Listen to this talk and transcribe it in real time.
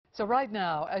So right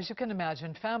now, as you can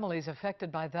imagine, families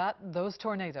affected by those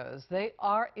tornadoes, they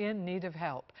are in need of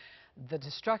help. The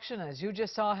destruction, as you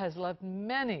just saw, has left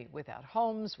many without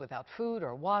homes, without food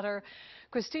or water.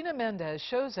 Christina Mendez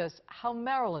shows us how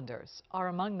Marylanders are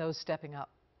among those stepping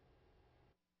up.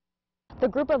 The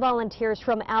group of volunteers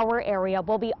from our area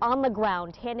will be on the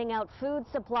ground handing out food,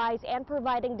 supplies, and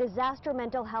providing disaster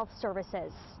mental health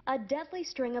services. A deadly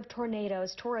string of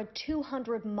tornadoes tore a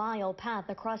 200-mile path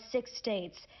across 6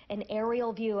 states. An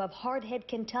aerial view of hard-hit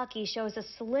Kentucky shows a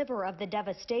sliver of the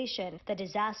devastation. The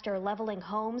disaster leveling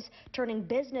homes, turning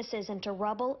businesses into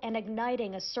rubble, and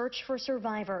igniting a search for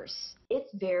survivors. It's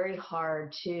very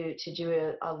hard to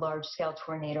do a large-scale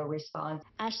tornado response.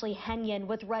 Ashley Henyon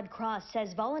with Red Cross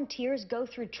says volunteers go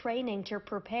through training to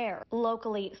prepare.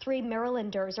 Locally, 3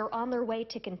 Marylanders are on their way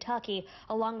to Kentucky,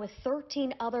 along with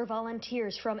 13 other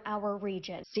volunteers from our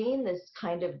region. Seeing this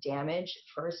kind of damage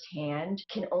firsthand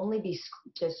can only be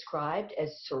described as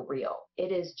surreal.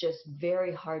 It is just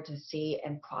very hard to see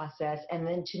and process, and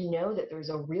then to know that there's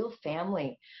a real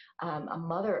family, a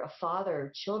mother, a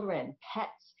father, children,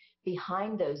 pets,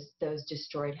 behind those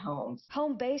destroyed homes.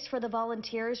 Home base for the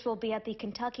volunteers will be at the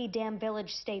Kentucky Dam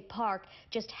Village State Park,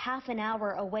 just half an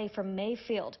hour away from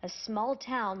Mayfield, a small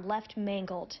town left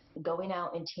mangled. Going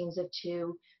out in teams of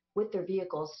 2 with their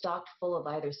vehicles stocked full of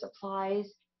either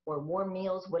supplies or warm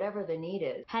meals, whatever the need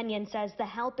is. Henyon says the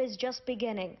help is just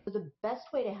beginning. The best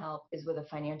way to help is with a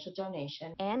financial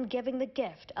donation And giving the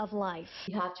gift of life.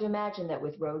 You have to imagine that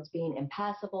with roads being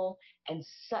impassable and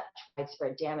such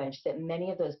widespread damage, that many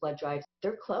of those blood drives,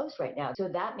 they're closed right now. So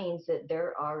that means that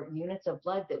there are units of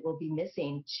blood that will be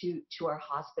missing to our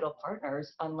hospital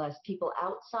partners unless people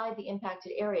outside the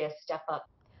impacted area step up.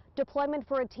 Deployment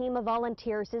for a team of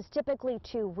volunteers is typically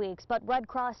 2 weeks, but Red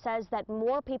Cross says that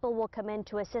more people will come in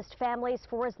to assist families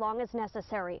for as long as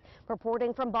necessary.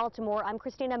 Reporting from Baltimore, I'm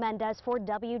Christina Mendez for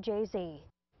WJZ.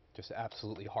 Just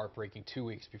absolutely heartbreaking 2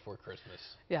 weeks before Christmas.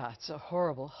 Yeah, it's a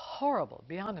horrible, horrible,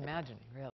 beyond imagining, really.